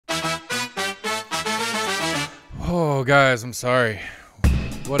Oh, guys, I'm sorry.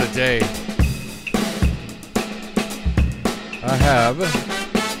 What a day. I have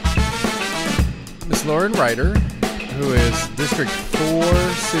Miss Lauren Ryder, who is District 4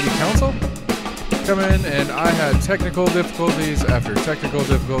 City Council, come in, and I had technical difficulties after technical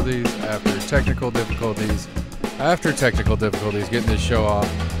difficulties after technical difficulties after technical difficulties getting this show off.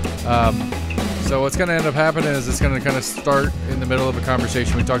 So what's going to end up happening is it's going to kind of start in the middle of a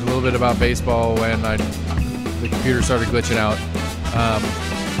conversation. We talked a little bit about baseball when the computer started glitching out.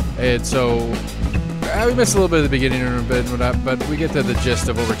 And so we missed a little bit of the beginning of it, but we get to the gist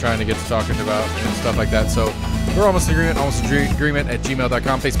of what we're trying to get to talking about and stuff like that. So we're almost in agreement at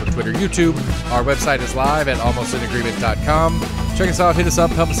gmail.com, Facebook, Twitter, YouTube. Our website is live at almostinagreement.com. Check us out, hit us up,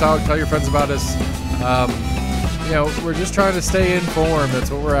 help us out, tell your friends about us. We're just trying to stay informed.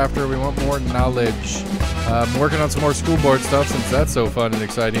 That's what we're after. We want more knowledge. Working on some more school board stuff since that's so fun and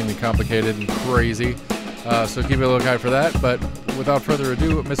exciting and complicated and crazy. So keep a lookout for that. But without further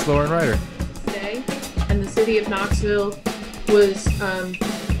ado, Miss Lauren Ryder. Today, and the city of Knoxville was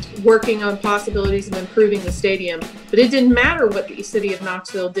working on possibilities of improving the stadium. But it didn't matter what the city of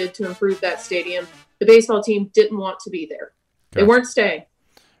Knoxville did to improve that stadium. The baseball team didn't want to be there. Okay. They weren't staying.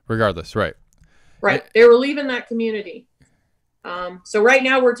 Regardless, right. Right. They were leaving that community. So right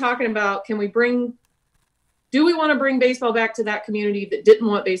now we're talking about, do we want to bring baseball back to that community that didn't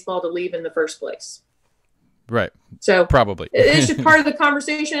want baseball to leave in the first place? Right. So probably. It's just part of the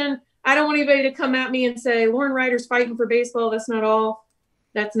conversation. I don't want anybody to come at me and say, Lauren Ryder's fighting for baseball. That's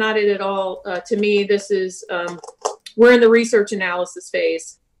not it at all. To me, this is, we're in the research analysis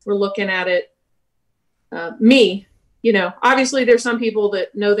phase. We're looking at it. Obviously there's some people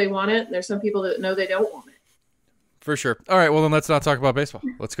that know they want it, and there's some people that know they don't want it. For sure. All right. Well, then let's not talk about baseball.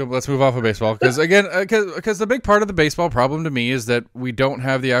 Let's move off of baseball. Because again, because the big part of the baseball problem to me is that we don't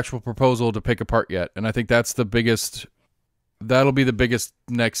have the actual proposal to pick apart yet. And I think that'll be the biggest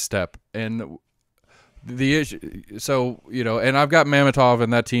next step. And the issue, and I've got Mamatov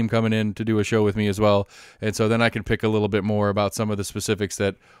and that team coming in to do a show with me as well. And so then I can pick a little bit more about some of the specifics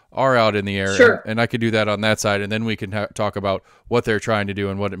that are out in the air. Sure. And I could do that on that side. And then we can talk about what they're trying to do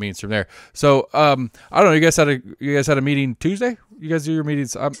and what it means from there. So, I don't know. You guys had a meeting Tuesday? You guys do your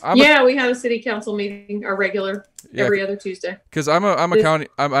meetings? We had a city council meeting, our regular, every other Tuesday. Because I'm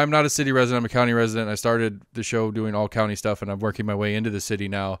not a city resident. I'm a county resident. I started the show doing all county stuff, and I'm working my way into the city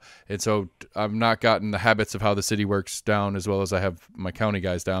now. And so I've not gotten the habits of how the city works down as well as I have my county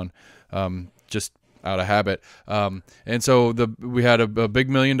guys down, just out of habit. And so we had a big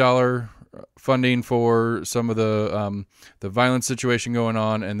 $1 million funding for some of the violence situation going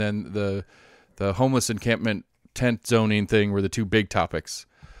on, and then the homeless encampment tent zoning thing were the two big topics.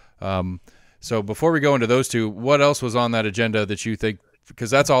 So before we go into those two, what else was on that agenda that you think?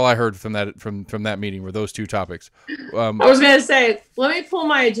 Because that's all I heard from that meeting were those two topics. I was going to say, let me pull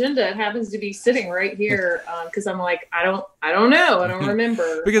my agenda. It happens to be sitting right here because I'm like, I don't know. I don't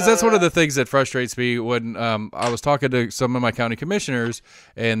remember. Because that's one of the things that frustrates me when I was talking to some of my county commissioners,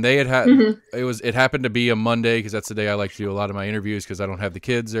 and they had it happened to be a Monday because that's the day I like to do a lot of my interviews because I don't have the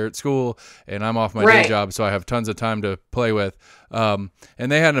kids there at school and I'm off my day job, so I have tons of time to play with. And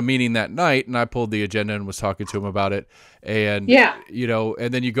they had a meeting that night, and I pulled the agenda and was talking to them about it. And,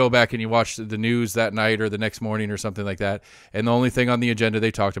 and then you go back and you watch the news that night or the next morning or something like that. And the only thing on the agenda they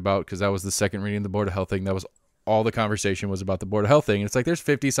talked about, because that was the second reading of the Board of Health thing, that was all the conversation was about the Board of Health thing. And it's like, there's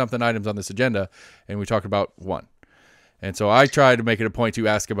 50 something items on this agenda, and we talked about one. And so I tried to make it a point to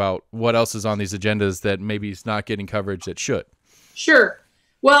ask about what else is on these agendas that maybe is not getting coverage that should. Sure.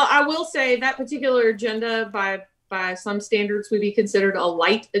 Well, I will say that particular agenda by some standards would be considered a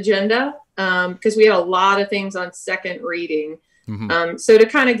light agenda because we had a lot of things on second reading. Mm-hmm. So to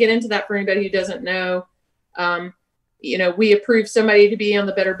kind of get into that for anybody who doesn't know, we approved somebody to be on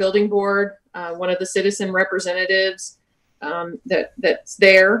the Better Building Board, one of the citizen representatives that's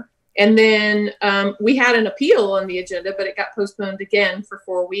there. And then we had an appeal on the agenda, but it got postponed again for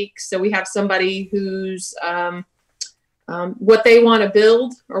 4 weeks. So we have somebody who's what they want to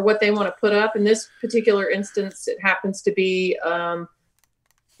build or what they want to put up. In this particular instance, it happens to be,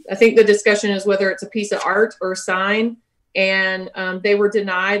 I think the discussion is whether it's a piece of art or a sign. And they were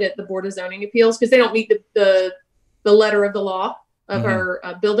denied at the Board of Zoning Appeals because they don't meet the letter of the law of our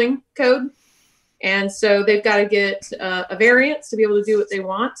building code. And so they've got to get a variance to be able to do what they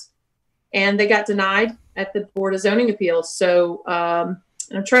want. And they got denied at the Board of Zoning Appeals. So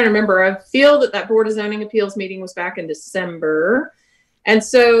I'm trying to remember. I feel that Board of Zoning Appeals meeting was back in December. And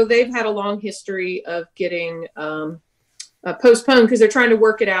so they've had a long history of getting postponed because they're trying to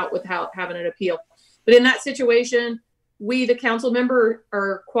work it out without having an appeal. But in that situation, we, the council member,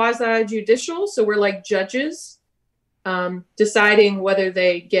 are quasi-judicial. So we're like judges deciding whether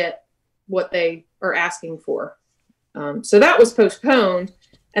they get what they are asking for. So that was postponed.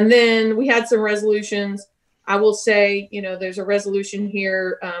 And then we had some resolutions. I will say, there's a resolution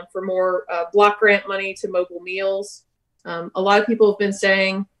here for more block grant money to mobile meals. A lot of people have been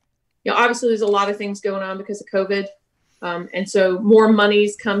saying, obviously there's a lot of things going on because of COVID. And so more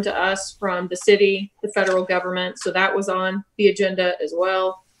monies come to us from the city, the federal government. So that was on the agenda as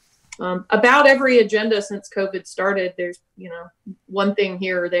well. About every agenda since COVID started, there's, one thing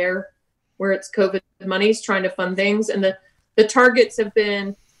here or there where it's COVID monies trying to fund things. And the targets have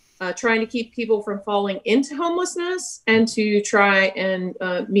been trying to keep people from falling into homelessness and to try and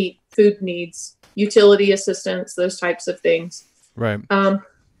meet food needs, utility assistance, those types of things. Right.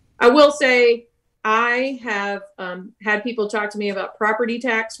 I will say I have had people talk to me about property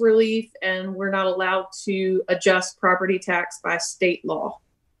tax relief, and we're not allowed to adjust property tax by state law.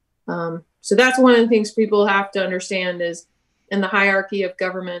 So that's one of the things people have to understand is in the hierarchy of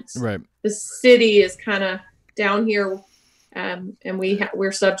governments, right, the city is kind of down here, and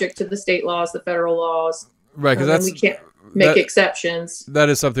we're subject to the state laws, the federal laws. Right, because we can't make exceptions. That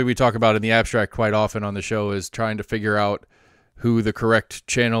is something we talk about in the abstract quite often on the show, is trying to figure out who the correct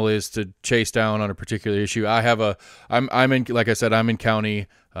channel is to chase down on a particular issue. I'm in, like I said, I'm in county.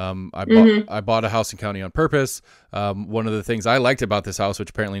 I bought a house in county on purpose. One of the things I liked about this house, which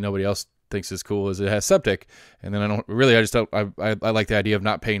apparently nobody else thinks is cool, is it has septic. And then I like the idea of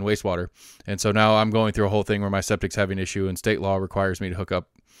not paying wastewater. And so now I'm going through a whole thing where my septic's having an issue and state law requires me to hook up.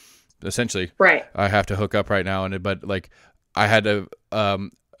 Essentially, right. I have to hook up right now. But like I had to,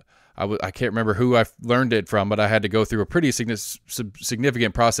 I can't remember who I learned it from, but I had to go through a pretty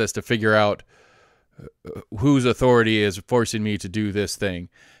significant process to figure out whose authority is forcing me to do this thing.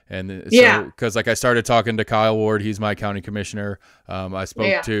 And so, because like I started talking to Kyle Ward, he's my county commissioner. I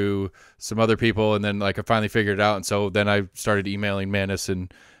spoke to some other people, and then like I finally figured it out. And so then I started emailing Manis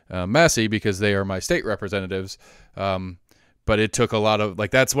and Massey because they are my state representatives. But it took a lot of,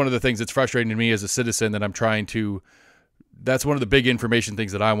 like, that's one of the things that's frustrating to me as a citizen that I'm trying to, that's one of the big information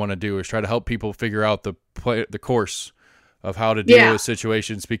things that I want to do is try to help people figure out the course of how to deal with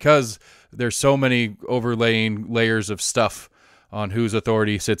situations, because there's so many overlaying layers of stuff on whose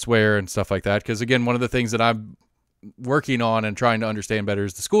authority sits where and stuff like that. Because again, one of the things that I'm working on and trying to understand better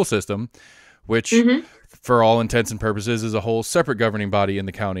is the school system, which for all intents and purposes is a whole separate governing body in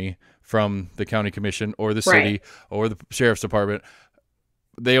the county from the county commission or the city or the sheriff's department.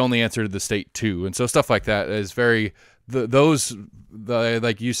 They only answer to the state too. And so stuff like that is very,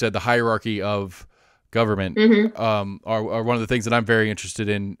 like you said, the hierarchy of government are one of the things that I'm very interested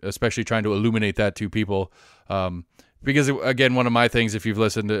in, especially trying to illuminate that to people. Because again, one of my things, if you've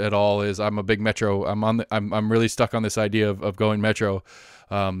listened at all, is I'm a big metro. I'm really stuck on this idea of going metro.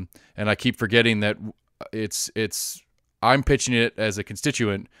 And I keep forgetting that I'm pitching it as a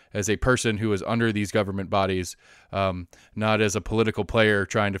constituent, as a person who is under these government bodies, not as a political player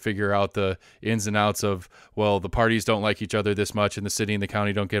trying to figure out the ins and outs of, well, the parties don't like each other this much and the city and the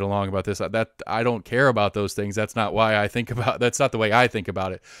county don't get along about this. That I don't care about those things. That's not that's not the way I think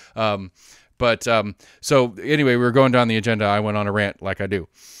about it. So anyway, we were going down the agenda. I went on a rant like I do.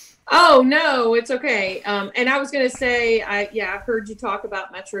 Oh, no, it's okay. And I was going to say, I've heard you talk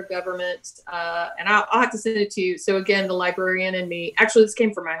about metro government, and I'll have to send it to you. So again, the librarian and me, actually this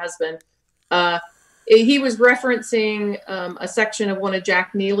came from my husband. He was referencing a section of one of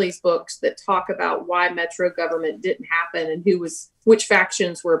Jack Neely's books that talk about why metro government didn't happen and which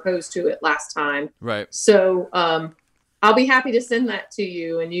factions were opposed to it last time. Right. So I'll be happy to send that to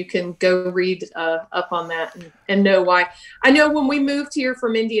you, and you can go read up on that and know why. I know when we moved here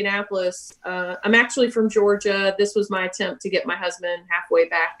from Indianapolis, I'm actually from Georgia. This was my attempt to get my husband halfway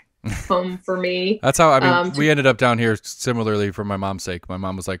back home for me. That's how, we ended up down here similarly for my mom's sake. My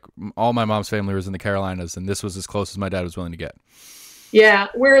mom was like, all my mom's family was in the Carolinas, and this was as close as my dad was willing to get. Yeah.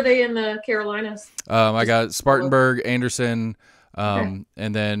 Where are they in the Carolinas? I got Spartanburg, Anderson, and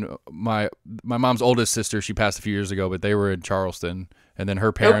then my mom's oldest sister, she passed a few years ago, but they were in Charleston. And then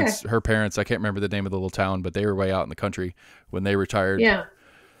her parents, I can't remember the name of the little town, but they were way out in the country when they retired. Yeah.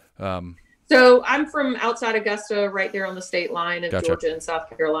 So I'm from outside Augusta, right there on the state line of Georgia and South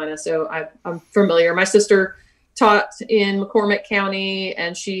Carolina. So I'm familiar. My sister taught in McCormick County,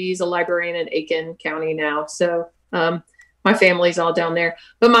 and she's a librarian in Aiken County now. So my family's all down there.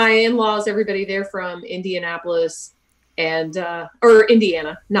 But my in-laws, everybody, they're from Indianapolis or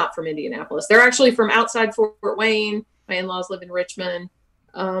Indiana, not from Indianapolis. They're actually from outside Fort Wayne. My in-laws live in Richmond.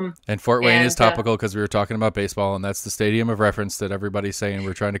 And Fort Wayne is topical because we were talking about baseball, and that's the stadium of reference that everybody's saying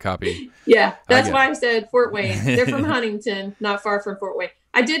we're trying to copy. Yeah, that's why I said Fort Wayne. They're from Huntington, not far from Fort Wayne.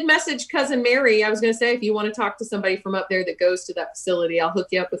 I did message Cousin Mary. I was going to say, if you want to talk to somebody from up there that goes to that facility, I'll hook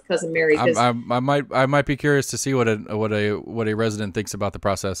you up with Cousin Mary. I might be curious to see what a resident thinks about the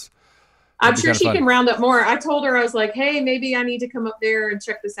process. I'm sure she can round up more. I told her, I was like, hey, maybe I need to come up there and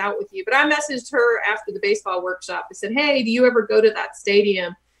check this out with you. But I messaged her after the baseball workshop. I said, hey, do you ever go to that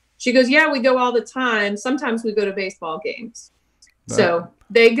stadium? She goes, yeah, we go all the time. Sometimes we go to baseball games. Right. So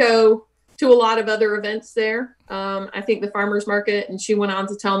they go to a lot of other events there. I think the farmers market, and she went on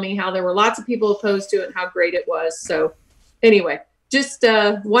to tell me how there were lots of people opposed to it and how great it was. So anyway, just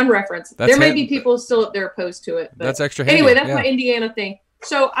one reference. There may be people still up there opposed to it. But that's extra handy. Anyway, that's my Indiana thing.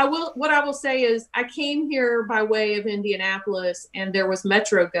 So what I will say is I came here by way of Indianapolis, and there was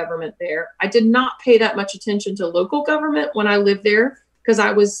metro government there. I did not pay that much attention to local government when I lived there because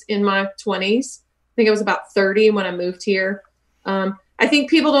I was in my 20s. I think I was about 30 when I moved here. I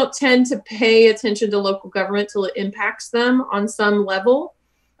think people don't tend to pay attention to local government till it impacts them on some level.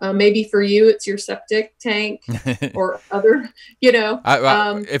 Maybe for you, it's your septic tank or other,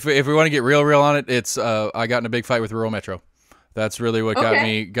 if we want to get real on it, it's I got in a big fight with rural metro. That's really what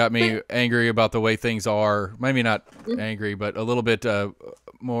got me angry about the way things are. Maybe not angry, but a little bit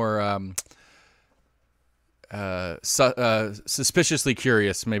more suspiciously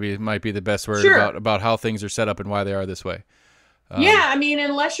curious. Maybe might be the best word about how things are set up and why they are this way. I mean,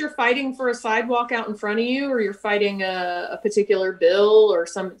 unless you're fighting for a sidewalk out in front of you, or you're fighting a particular bill or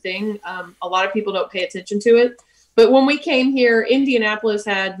something, a lot of people don't pay attention to it. But when we came here, Indianapolis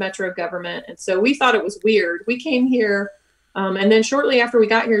had metro government, and so we thought it was weird. We came here. And then shortly after we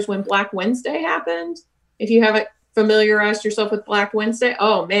got here is when Black Wednesday happened. If you haven't familiarized yourself with Black Wednesday,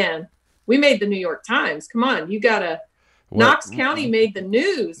 oh man, we made the New York Times. Come on, you gotta. Knox County made the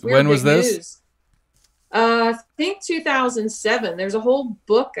news. When was this? News. I think 2007. There's a whole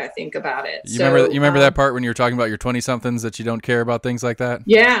book, I think, about it. You remember that part when you were talking about your 20-somethings that you don't care about things like that?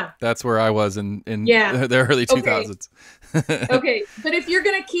 Yeah. That's where I was in the early 2000s. Okay. But if you're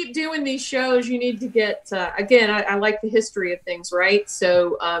going to keep doing these shows, you need to get, again, I like the history of things, right?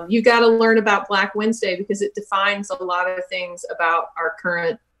 So you got to learn about Black Wednesday because it defines a lot of things about our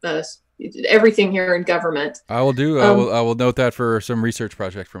current everything here in government. I will note that for some research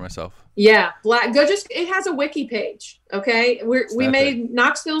project for myself. Yeah, it has a wiki page. Okay, we made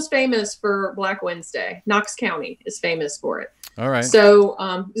Knoxville's famous for Black Wednesday. Knox County is famous for it. All right. So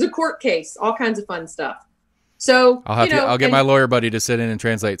it's a court case, all kinds of fun stuff. So I'll get my lawyer buddy to sit in and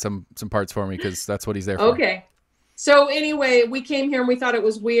translate some parts for me because that's what he's there for. Okay. So anyway, we came here and we thought it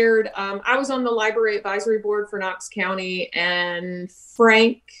was weird. I was on the library advisory board for Knox County, and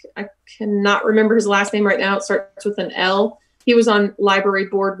Frank, I cannot remember his last name right now. It starts with an L. He was on library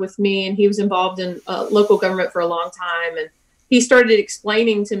board with me, and he was involved in local government for a long time. And he started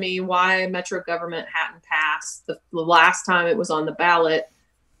explaining to me why metro government hadn't passed the last time it was on the ballot.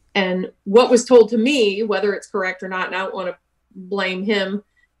 And what was told to me, whether it's correct or not, and I don't want to blame him,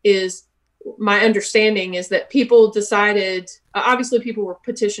 is my understanding is that people decided, obviously people were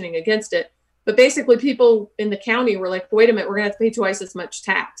petitioning against it, but basically people in the county were like, wait a minute, we're going to have to pay twice as much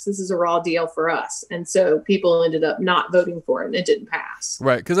tax. This is a raw deal for us. And so people ended up not voting for it, and it didn't pass.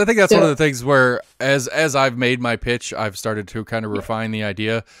 Right. Because I think that's one of the things where as I've made my pitch, I've started to kind of refine the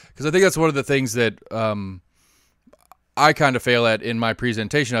idea. Because I think that's one of the things that I kind of fail at in my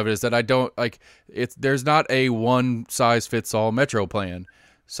presentation of it, is that I don't like it. There's not a one size fits all metro plan.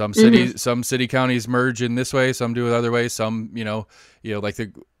 Some cities, some city counties merge in this way. Some do it other way. Some, like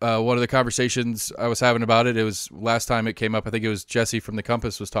the one of the conversations I was having about it. It was last time it came up. I think it was Jesse from the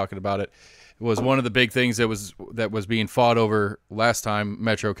Compass was talking about it. It was one of the big things that was being fought over last time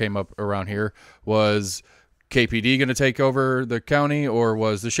Metro came up around here. Was KPD going to take over the county, or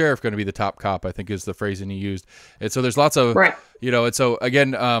was the sheriff going to be the top cop? I think is the phrasing he used. And so there's lots of And so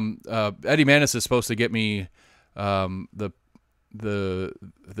again, Eddie Manis is supposed to get me the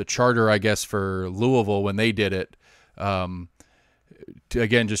charter, I guess, for Louisville when they did it.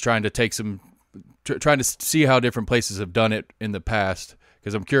 Just trying to see how different places have done it in the past,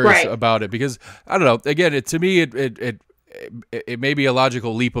 because I'm curious about it. Because I don't know. Again, to me, it may be a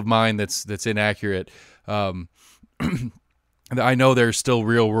logical leap of mine that's inaccurate. I know there's still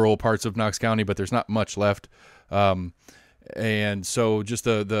real rural parts of Knox County, but there's not much left. And so just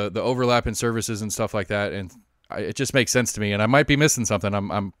the overlap in services and stuff like that, and it just makes sense to me, and I might be missing something.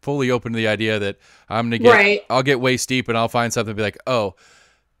 I'm fully open to the idea that I'll get waist deep and I'll find something and be like, oh,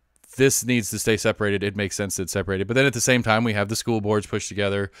 this needs to stay separated. It makes sense that it's separated. But then at the same time, we have the school boards pushed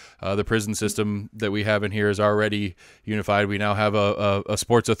together. The prison system that we have in here is already unified. We now have a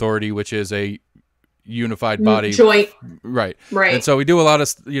sports authority, which is a unified body. Joint. Right. Right. And so we do a lot of,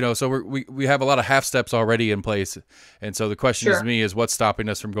 so we have a lot of half steps already in place. And so the question to me is what's stopping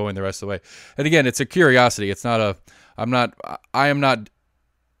us from going the rest of the way? And again, it's a curiosity. It's not I am not.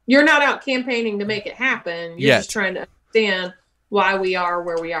 You're not out campaigning to make it happen. You're just trying to understand why we are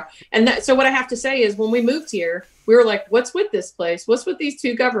where we are. And so what I have to say is when we moved here, we were like, what's with this place? What's with these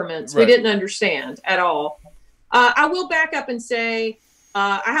two governments? Right. We didn't understand at all. I will back up and say,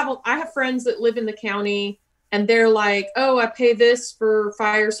 I have friends that live in the county and they're like, oh, I pay this for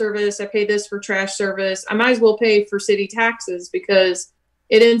fire service. I pay this for trash service. I might as well pay for city taxes because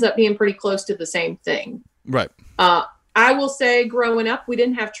it ends up being pretty close to the same thing. Right. I will say growing up, we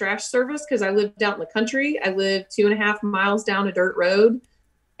didn't have trash service because I lived out in the country. I lived 2.5 miles down a dirt road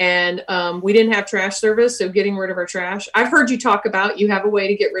and we didn't have trash service. So getting rid of our trash, I've heard you talk about, you have a way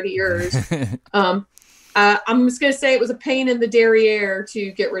to get rid of yours. I'm just going to say it was a pain in the derriere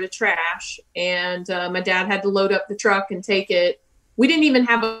to get rid of trash. And my dad had to load up the truck and take it. We didn't even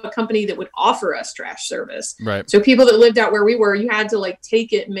have a company that would offer us trash service. Right. So people that lived out where we were, you had to like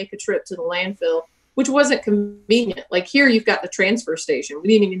take it and make a trip to the landfill, which wasn't convenient. Like here, you've got the transfer station. We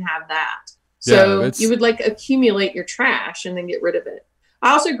didn't even have that. So you would like accumulate your trash and then get rid of it.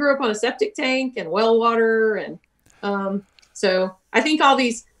 I also grew up on a septic tank and well water. And so I think all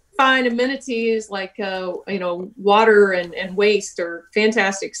these fine amenities like, water and waste are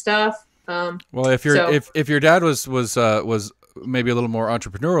fantastic stuff. Well, if your dad was maybe a little more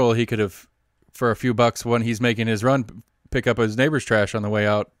entrepreneurial, he could have, for a few bucks when he's making his run, pick up his neighbor's trash on the way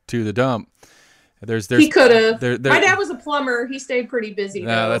out to the dump. He could have. My dad was a plumber. He stayed pretty busy.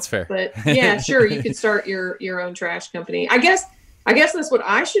 No, that's fair. But yeah, sure, you could start your own trash company. I guess that's what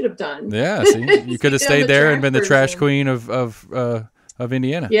I should have done. Yeah, see, you could have stayed there and been the trash queen of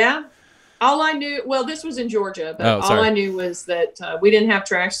Indiana. Yeah. All I knew, well, this was in Georgia, but all I knew was that we didn't have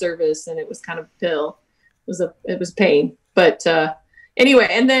trash service, and it was kind of a pill. It was pain. But anyway,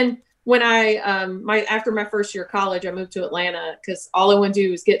 and then when after my first year of college, I moved to Atlanta because all I wanted to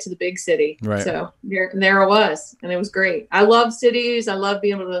do was get to the big city. Right. So there I was, and it was great. I love cities. I love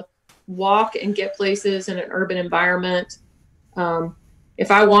being able to walk and get places in an urban environment.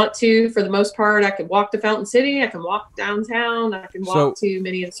 If I want to, for the most part, I can walk to Fountain City. I can walk downtown. I can walk to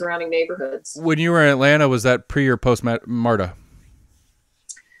many of the surrounding neighborhoods. When you were in Atlanta, was that pre or post MARTA?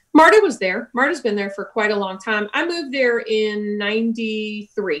 MARTA was there. MARTA's been there for quite a long time. I moved there in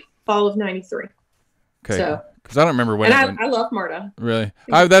 93, fall of 93. Okay. So, because I don't remember when. And I love MARTA. Really?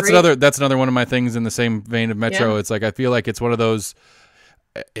 That's another one of my things in the same vein of Metro. Yeah. It's like I feel like it's one of those.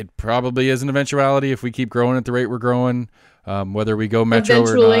 It probably is an eventuality if we keep growing at the rate we're growing. Whether we go Metro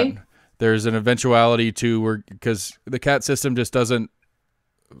or not, there's an eventuality because the CAT system just doesn't.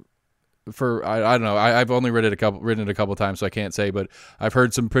 I don't know. I've only written it a couple times, so I can't say, but I've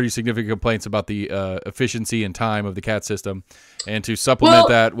heard some pretty significant complaints about the efficiency and time of the CAT system, and to supplement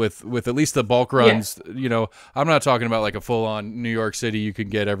that with at least the bulk runs. Yeah. I'm not talking about like a full on New York City. You can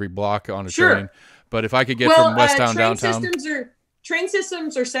get every block on a train, but if I could get from Westtown downtown, train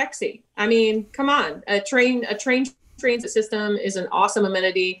systems are sexy. I mean, come on, a train transit system is an awesome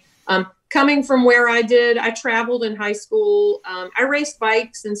amenity. Coming from where I traveled in high school. I raced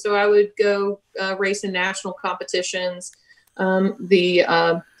bikes, and so I would go race in national competitions.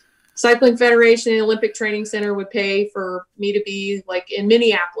 The Cycling Federation and Olympic Training Center would pay for me to be like in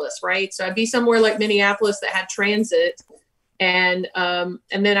Minneapolis, right? So I'd be somewhere like Minneapolis that had transit, and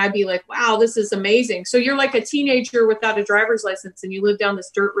then I'd be like, wow, this is amazing. So you're like a teenager without a driver's license, and you live down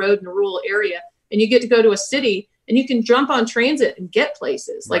this dirt road in a rural area, and you get to go to a city. And you can jump on transit and get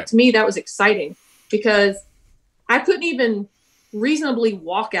places. Like, to me, that was exciting because I couldn't even reasonably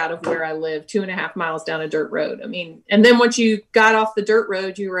walk out of where I live 2.5 miles down a dirt road. I mean, and then once you got off the dirt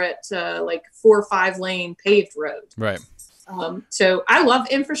road, you were at like 4 or 5 lane paved road. Right. So I love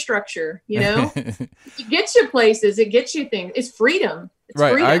infrastructure, it gets you places, it gets you things. It's freedom.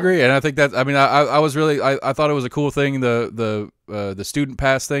 Freedom. I agree. And I think that, I was really, I thought it was a cool thing. The student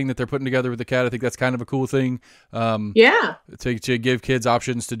pass thing that they're putting together with the CAT. I think that's kind of a cool thing. To give kids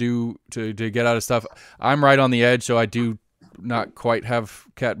options to get out of stuff. I'm right on the edge. So I do not quite have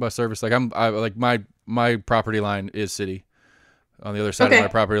CAT bus service. Like my property line is city on the other side of my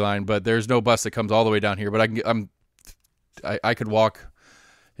property line, but there's no bus that comes all the way down here, but I could walk.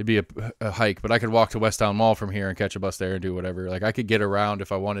 It'd be a hike, but I could walk to Westtown Mall from here and catch a bus there and do whatever. Like I could get around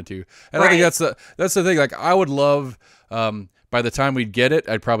if I wanted to. And I think that's the thing. Like I would love, by the time we'd get it,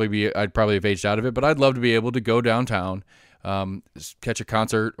 I'd probably have aged out of it, but I'd love to be able to go downtown, catch a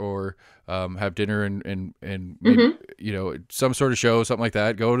concert or, have dinner and maybe, some sort of show, something like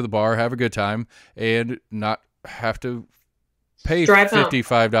that, go to the bar, have a good time and not have to pay drive home.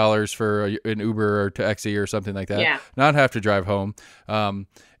 $55 for an Uber or taxi or something like that. Yeah. Not have to drive home,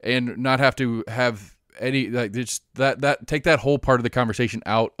 and not have to have any like just that take that whole part of the conversation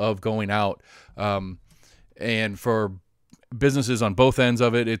out of going out. And for businesses on both ends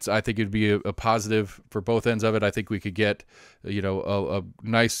of it, I think it'd be a positive for both ends of it. I think we could get, a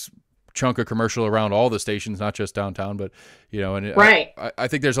nice chunk of commercial around all the stations, not just downtown, but, and right. I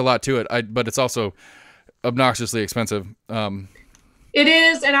think there's a lot to it. But it's also obnoxiously expensive. It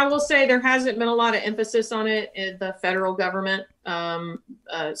is. And I will say there hasn't been a lot of emphasis on it in the federal government.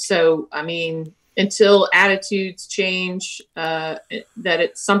 So, I mean, until attitudes change, that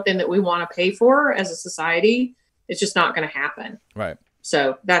it's something that we want to pay for as a society, it's just not going to happen. Right.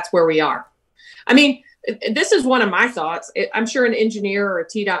 So that's where we are. I mean, this is one of my thoughts. I'm sure an engineer or a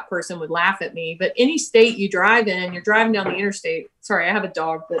TDOT person would laugh at me, but any state you drive in, you're driving down the interstate. Sorry, I have a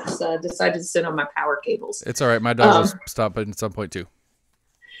dog that's decided to sit on my power cables. It's all right. My dog will stop at some point too.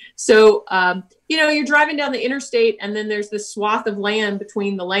 So, you're driving down the interstate and then there's this swath of land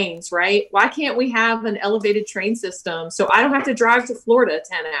between the lanes, right? Why can't we have an elevated train system so I don't have to drive to Florida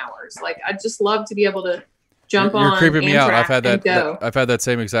 10 hours? Like, I'd just love to be able to jump on. You're creeping me out. I've had that. I've had that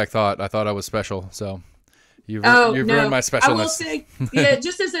same exact thought. I thought I was special. So you've ruined my specialness. I will say,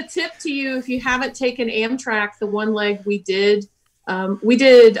 just as a tip to you, if you haven't taken Amtrak, the one leg we did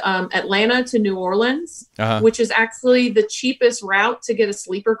Atlanta to New Orleans, which is actually the cheapest route to get a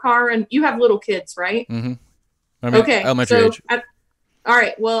sleeper car. And you have little kids, right? Mm-hmm. Okay. Elementary age. All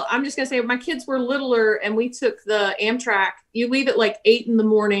right. Well, I'm just going to say my kids were littler and we took the Amtrak. You leave at like 8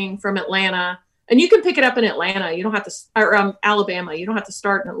 a.m. from Atlanta, and you can pick it up in Atlanta. You don't have to, or Alabama. You don't have to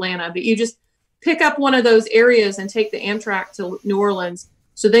start in Atlanta, but you just pick up one of those areas and take the Amtrak to New Orleans.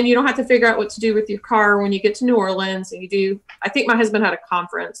 So then you don't have to figure out what to do with your car when you get to New Orleans. And I think my husband had a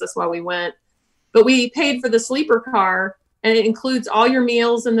conference. That's why we went. But we paid for the sleeper car, and it includes all your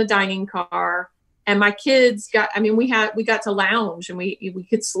meals in the dining car. And my kids we got to lounge and we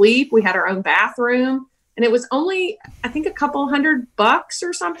could sleep. We had our own bathroom, and it was only, I think, a couple $100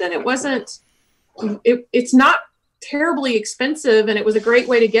 or something. It wasn't, it's not terribly expensive, and it was a great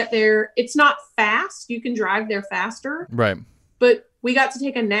way to get there. It's not fast. You can drive there faster. Right. But we got to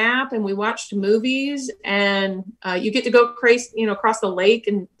take a nap and we watched movies, and you get to go crazy, across the lake,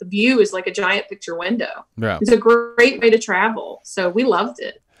 and the view is like a giant picture window. Yeah. It's a great way to travel. So we loved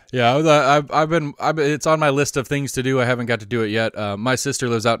it. Yeah. It's on my list of things to do. I haven't got to do it yet. My sister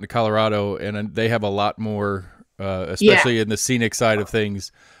lives out in Colorado, and they have a lot more, especially in the scenic side of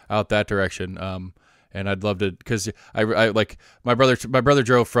things out that direction. And I'd love to, because I like my brother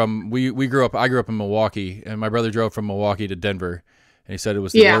drove from, I grew up in Milwaukee, and my brother drove from Milwaukee to Denver, and he said it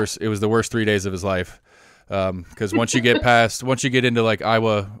was the worst. It was the worst 3 days of his life. Because once you get into like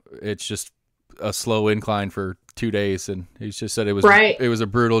Iowa, it's just a slow incline for 2 days, and he just said it was a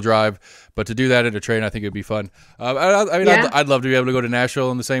brutal drive. But to do that in a train, I think it'd be fun. I'd love to be able to go to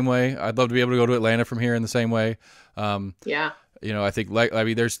Nashville in the same way. I'd love to be able to go to Atlanta from here in the same way. I think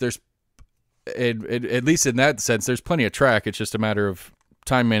there's at least in that sense, there's plenty of track. It's just a matter of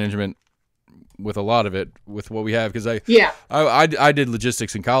time management with a lot of it, with what we have. Because I did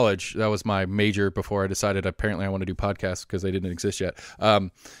logistics in college. That was my major before I decided apparently I want to do podcasts, because they didn't exist yet.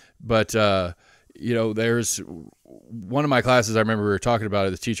 There's one of my classes, I remember we were talking about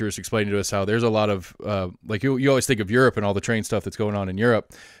it. The teacher was explaining to us how there's a lot of you always think of Europe and all the train stuff that's going on in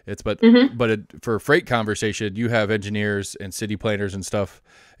Europe. For freight conversation, you have engineers and city planners and stuff,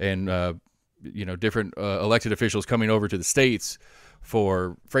 and different elected officials coming over to the States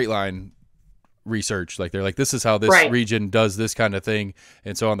for freight line research. Like, they're like, this is how this region does this kind of thing.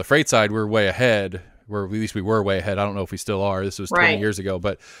 And so on the freight side, we're way ahead. At least we were way ahead. I don't know if we still are. This was 20 years ago,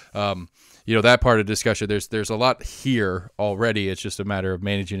 but that part of discussion, there's a lot here already. It's just a matter of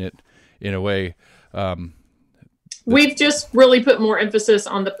managing it in a way. We've just really put more emphasis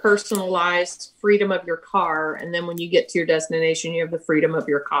on the personalized freedom of your car. And then when you get to your destination, you have the freedom of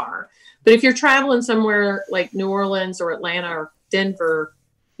your car. But if you're traveling somewhere like New Orleans or Atlanta or Denver,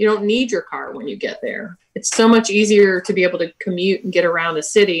 you don't need your car when you get there. It's so much easier to be able to commute and get around a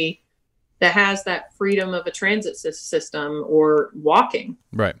city that has that freedom of a transit system or walking.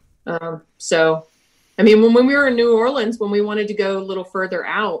 Right. When we were in New Orleans, when we wanted to go a little further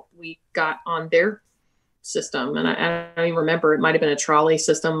out, we got on their system. And I don't even remember, it might've been a trolley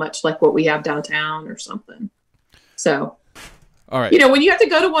system, much like what we have downtown or something. So, all right. When you have to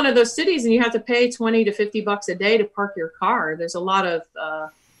go to one of those cities and you have to pay $20 to $50 a day to park your car, there's a lot of,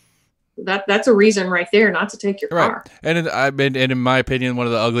 that's a reason right there not to take your car. And in my opinion, one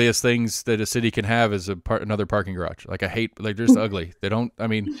of the ugliest things that a city can have is another parking garage. They're just ugly.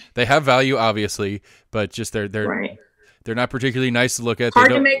 They have value, obviously, but just they're they're not particularly nice to look at.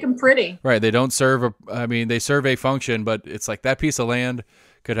 Hard to make them pretty. Right. They don't serve they serve a function, but it's like that piece of land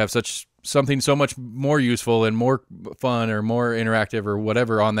could have something so much more useful and more fun or more interactive or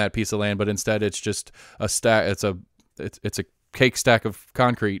whatever on that piece of land, but instead it's just a stack. It's a cake stack of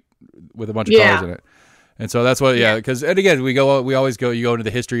concrete with a bunch of cars in it. And so that's what, because, and again, you go into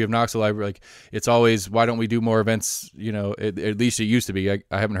the history of Knoxville. Like, it's always, why don't we do more events? You know, at least it used to be. I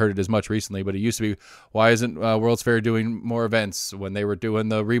haven't heard it as much recently, but it used to be, why isn't World's Fair doing more events? When they were doing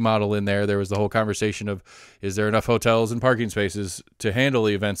the remodel in there was the whole conversation of, is there enough hotels and parking spaces to handle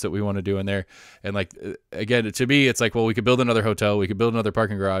the events that we want to do in there? And like, again, to me, it's like, well, we could build another hotel, we could build another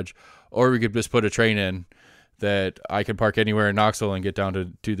parking garage, or we could just put a train in that I could park anywhere in Knoxville and get down to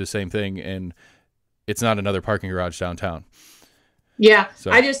do the same thing. And it's not another parking garage downtown. Yeah.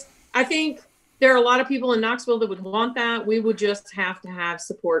 So. I think there are a lot of people in Knoxville that would want that. We would just have to have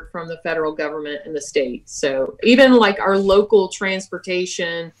support from the federal government and the state. So even like our local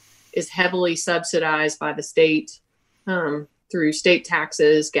transportation is heavily subsidized by the state through state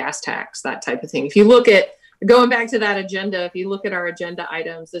taxes, gas tax, that type of thing. If you look at, going back to that agenda, if you look at our agenda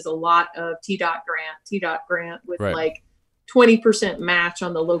items, there's a lot of TDOT grant with like 20% match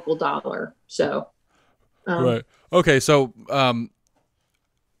on the local dollar. So. Right. Okay. So,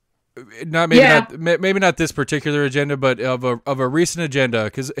 maybe not this particular agenda, but of a recent agenda.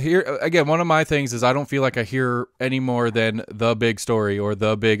 Because here again, one of my things is I don't feel like I hear any more than the big story or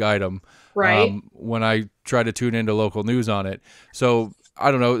the big item. Right. When I try to tune into local news on it. So I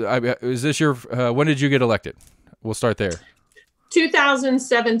don't know. Is this your? When did you get elected? We'll start there.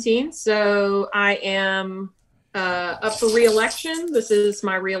 2017. So I am. Up for re-election. This is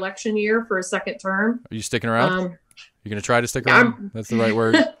my re-election year for a second term. Are you sticking around? You're going to try to stick around? That's the right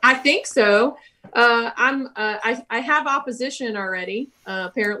word. I think so. I have opposition already.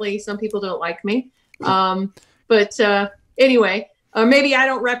 Apparently some people don't like me. But anyway, maybe I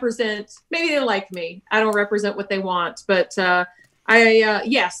don't represent, maybe they like me. I don't represent what they want, but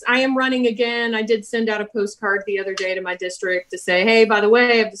yes, I am running again. I did send out a postcard the other day to my district to say, hey, by the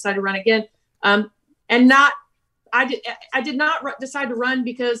way, I've decided to run again. I did not decide to run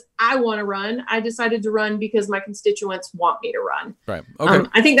because I want to run. I decided to run because my constituents want me to run. Right. Okay.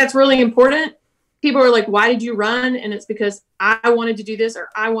 I think that's really important. People are like, why did you run? And it's because I wanted to do this or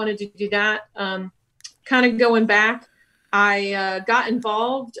I wanted to do that. Kind of going back, I got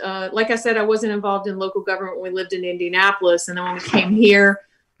involved. Like I said, I wasn't involved in local government when we lived in Indianapolis. And then when we came here,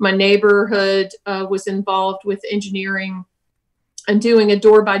 my neighborhood was involved with engineering and doing a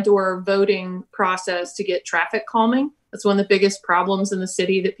door-by-door voting process to get traffic calming. That's one of the biggest problems in the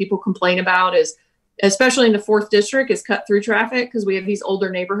city that people complain about, is, especially in the 4th district, is cut through traffic, because we have these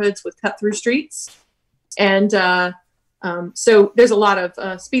older neighborhoods with cut through streets. And so there's a lot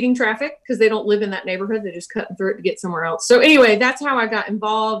of speeding traffic because they don't live in that neighborhood. They're just cutting through it to get somewhere else. So anyway, that's how I got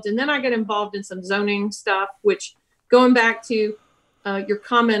involved. And then I got involved in some zoning stuff, which, going back to your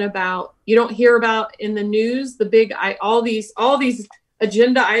comment about, you don't hear about in the news, all these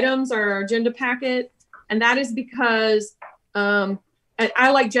agenda items are our agenda packet. And that is because I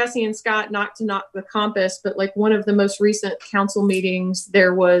like Jesse and Scott not to knock the compass, but like one of the most recent council meetings,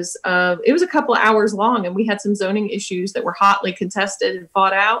 there was, it was a couple of hours long, and we had some zoning issues that were hotly contested and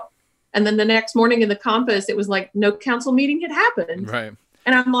fought out. And then the next morning in the compass, it was like no council meeting had happened. Right.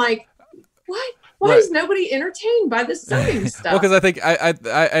 And I'm like, what? Why is nobody entertained by this zoning stuff? Well, because I think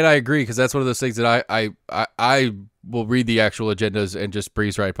I agree, because that's one of those things that I will read the actual agendas and just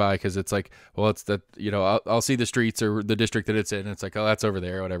breeze right by, because it's like, well, it's that, you know, I'll see the streets or the district that it's in, and it's like, oh, that's over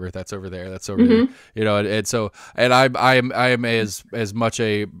there, whatever, that's over there, that's over there, you know, and so, and I am as much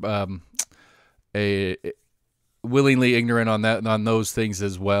a willingly ignorant on those things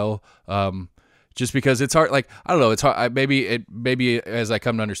as well. Just because it's hard, like, I don't know, it's hard. Maybe as I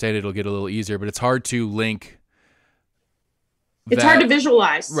come to understand it, it'll get a little easier, but it's hard to link. It's hard to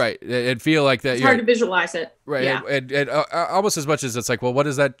visualize. Right. And feel like that. It's hard to visualize it. Right. Yeah. And almost as much as it's like, well, what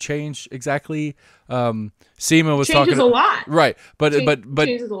does that change exactly? Seema was changes talking a lot. Right. But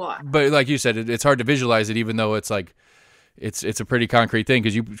changes a lot. But like you said, it's hard to visualize it, even though it's like, it's a pretty concrete thing,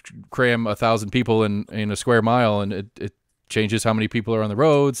 because you cram 1,000 people in a square mile, and it changes how many people are on the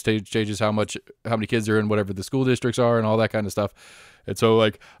roads, changes how many kids are in whatever the school districts are, and all that kind of stuff. And so,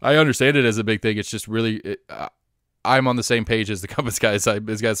 like, I understand it as a big thing. It's just really, I'm on the same page as the Compass guys.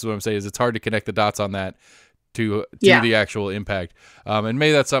 That's what I'm saying, is it's hard to connect the dots on that to the actual impact. And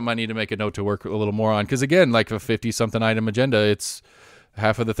maybe that's something I need to make a note to work a little more on, because again, like a 50-something item agenda, it's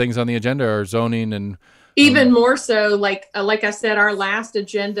half of the things on the agenda are zoning and. Even more so, like I said, our last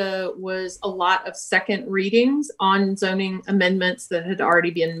agenda was a lot of second readings on zoning amendments that had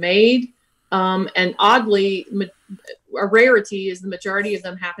already been made. And oddly, a rarity is the majority of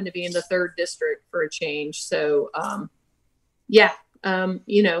them happen to be in the 3rd district for a change. So,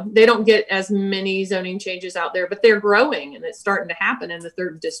 they don't get as many zoning changes out there, but they're growing and it's starting to happen in the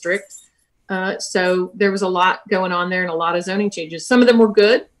 3rd district. So there was a lot going on there and a lot of zoning changes. Some of them were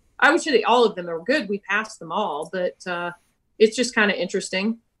good. I would say all of them are good. We passed them all, but it's just kind of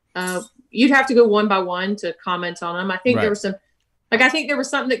interesting. You'd have to go one by one to comment on them. I think there was some, I think there was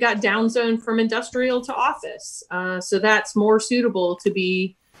something that got downzoned from industrial to office. So that's more suitable to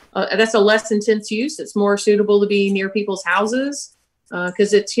be, that's a less intense use. It's more suitable to be near people's houses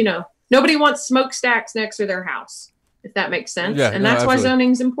because it's, nobody wants smokestacks next to their house, if that makes sense. Yeah, and that's why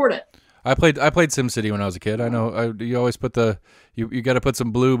zoning's important. I played SimCity when I was a kid. I know you always put you got to put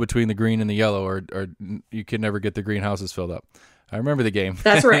some blue between the green and the yellow, or you can never get the greenhouses filled up. I remember the game.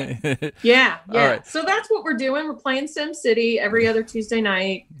 That's right. Yeah. Right. So that's what we're doing. We're playing SimCity every other Tuesday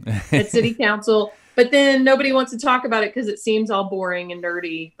night at City Council. But then nobody wants to talk about it because it seems all boring and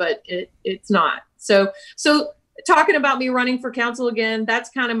nerdy, but it's not. So talking about me running for council again, that's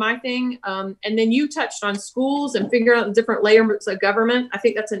kind of my thing. And then you touched on schools and figuring out the different layers of government. I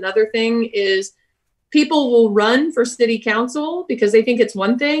think that's another thing is people will run for city council because they think it's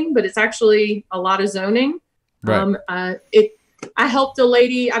one thing, but it's actually a lot of zoning. Right. I helped a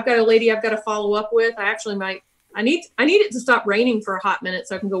lady. I've got a lady I've got to follow up with. I actually might. I need it to stop raining for a hot minute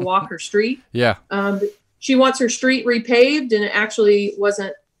so I can go walk her street. Yeah. She wants her street repaved, and it actually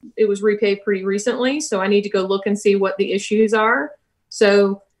wasn't. It was repaved pretty recently, so I need to go look and see what the issues are.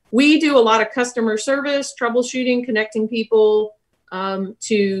 So we do a lot of customer service, troubleshooting, connecting people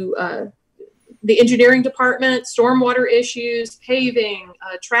to the engineering department, stormwater issues, paving,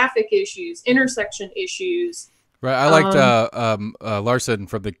 traffic issues, intersection issues. Right. I liked Larson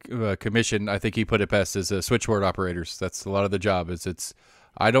from the commission. I think he put it best as switchboard operators. That's a lot of the job.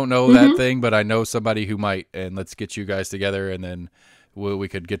 I don't know that thing, but I know somebody who might, and let's get you guys together, and then we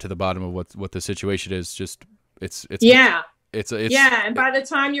could get to the bottom of what the situation is. It's yeah. And by the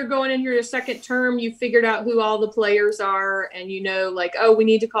time you're going into your second term, you figured out who all the players are, and we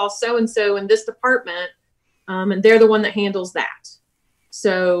need to call so and so in this department, and they're the one that handles that.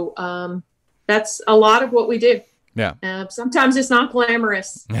 So that's a lot of what we do. Yeah. Sometimes it's not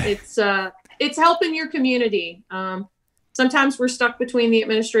glamorous. It's helping your community. Sometimes we're stuck between the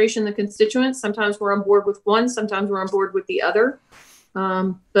administration and the constituents. Sometimes we're on board with one. Sometimes we're on board with the other.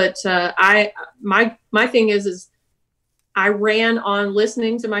 But my thing is I ran on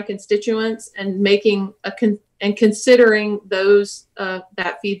listening to my constituents and making and considering those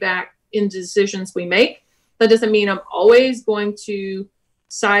that feedback in decisions we make. That doesn't mean I'm always going to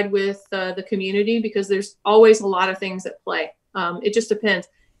side with the community because there's always a lot of things at play. It just depends.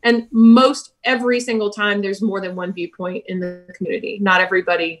 And every single time there's more than one viewpoint in the community. Not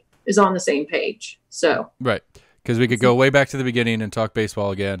everybody is on the same page. So right. Because we could go way back to the beginning and talk baseball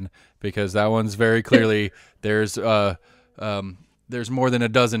again, because that one's very clearly there's more than a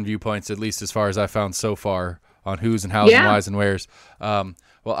dozen viewpoints, at least as far as I found so far, on who's and how's and why's and where's.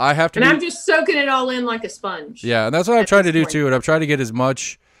 Well, I have to. And I'm just soaking it all in like a sponge. Yeah, and that's what I'm trying to do too. And I'm trying to get as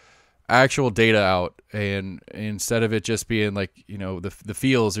much actual data out, and instead of it just being like the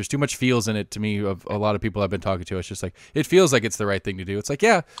feels. There's too much feels in it to me of a lot of people I've been talking to. It's just like it feels like it's the right thing to do. It's like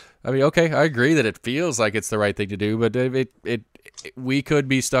okay, I agree that it feels like it's the right thing to do, but we could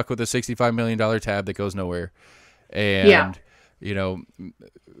be stuck with a $65 million tab that goes nowhere, and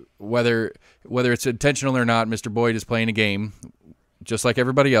whether it's intentional or not, Mr. Boyd is playing a game just like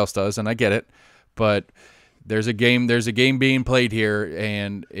everybody else does, and I get it, but there's a game being played here,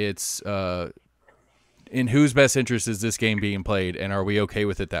 and it's in whose best interest is this game being played, and are we okay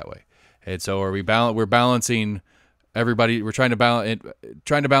with it that way? And so we're balancing everybody. We're trying to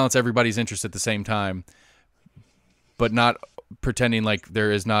balance everybody's interest at the same time, but not pretending like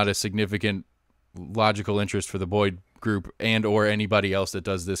there is not a significant logical interest for the Boyd group and or anybody else that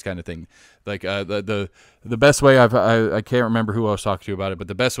does this kind of thing. Like the best way I can't remember who I was talking to about it, but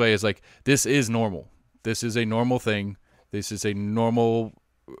the best way is like, this is normal. This is a normal thing. This is a normal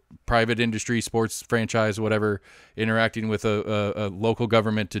private industry, sports franchise, whatever, interacting with a local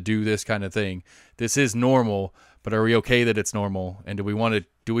government to do this kind of thing. This is normal, but are we okay that it's normal? And do we want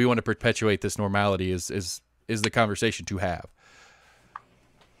to perpetuate this normality is the conversation to have.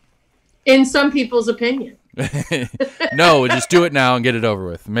 In some people's opinion. No, just do it now and get it over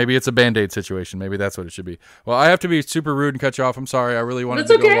with. Maybe it's a Band-Aid situation. Maybe that's what it should be. Well, I have to be super rude and cut you off. I'm sorry. I really wanted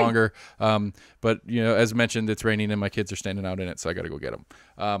to go longer. But, as mentioned, it's raining and my kids are standing out in it, so I got to go get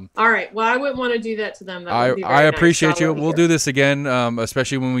them. All right. Well, I wouldn't want to do that to them. I appreciate you. We'll do this again,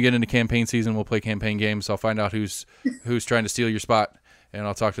 especially when we get into campaign season. We'll play campaign games. I'll find out who's trying to steal your spot. and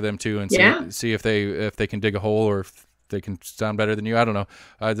I'll talk to them too and see if they can dig a hole or if they can sound better than you. I don't know.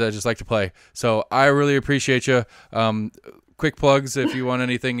 I just like to play. So I really appreciate you. Quick plugs if you want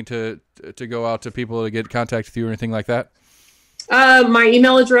anything to go out to people to get contact with you or anything like that. My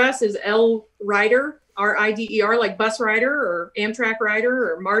email address is lrider, RIDER, like bus rider or Amtrak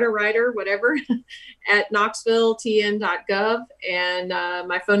rider or MARTA rider, whatever, at knoxvilletn.gov. And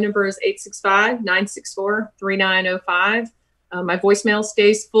my phone number is 865-964-3905. My voicemail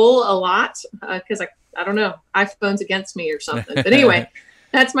stays full a lot because I don't know, iPhone's against me or something. But anyway,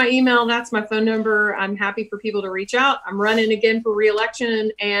 that's my email. That's my phone number. I'm happy for people to reach out. I'm running again for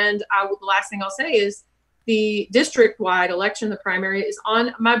re-election. And the last thing I'll say is the district-wide election, the primary, is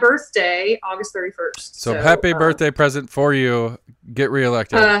on my birthday, August 31st. So happy birthday present for you. Get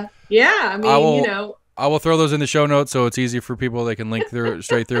re-elected. Yeah, I mean, I will throw those in the show notes so it's easy for people. They can link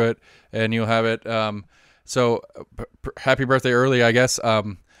straight through it, and you'll have it. So happy birthday early, I guess.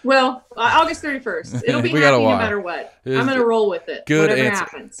 Well, August 31st. It'll be happy no matter what. I'm going to roll with it. Good whatever answer.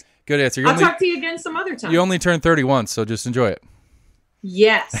 Happens. Good answer. I'll talk to you again some other time. You only turned 30 once, so just enjoy it.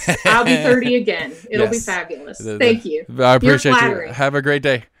 Yes. I'll be 30 again. It'll be fabulous. Thank you. I appreciate you. Have a great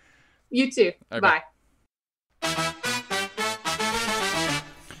day. You too. Bye.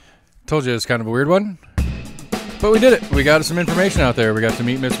 Told you it's kind of a weird one, but we did it. We got some information out there. We got to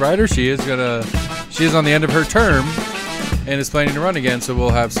meet Miss Ryder. She is on the end of her term and is planning to run again. So we'll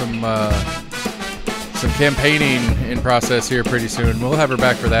have some campaigning in process here pretty soon. We'll have her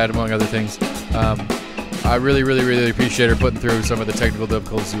back for that, among other things. I really, really, really appreciate her putting through some of the technical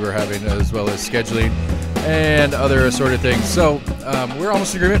difficulties we were having, as well as scheduling and other assorted things. So we're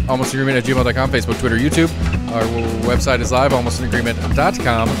Almost in Agreement, almostinagreement@gmail.com, Facebook, Twitter, YouTube. Our website is live,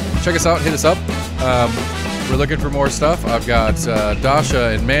 almostinagreement.com. Check us out, hit us up. We're looking for more stuff. I've got Dasha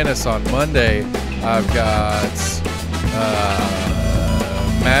and Manis on Monday. I've got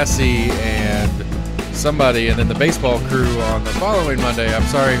Massey and somebody, and then the baseball crew on the following Monday. I'm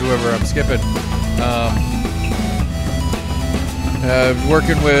sorry, whoever I'm skipping.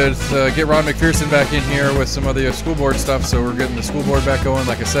 Working with get Ron McPherson back in here with some of the school board stuff, so we're getting the school board back going,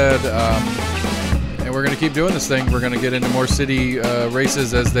 like I said, and we're going to keep doing this thing. We're going to get into more city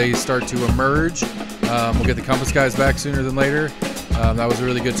races as they start to emerge. We'll get the Compass guys back sooner than later. That was a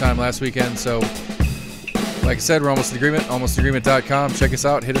really good time last weekend. So, like I said, we're Almost in Agreement, almostinagreement.com. Check us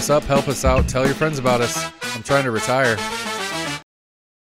out, hit us up, help us out, tell your friends about us. I'm trying to retire.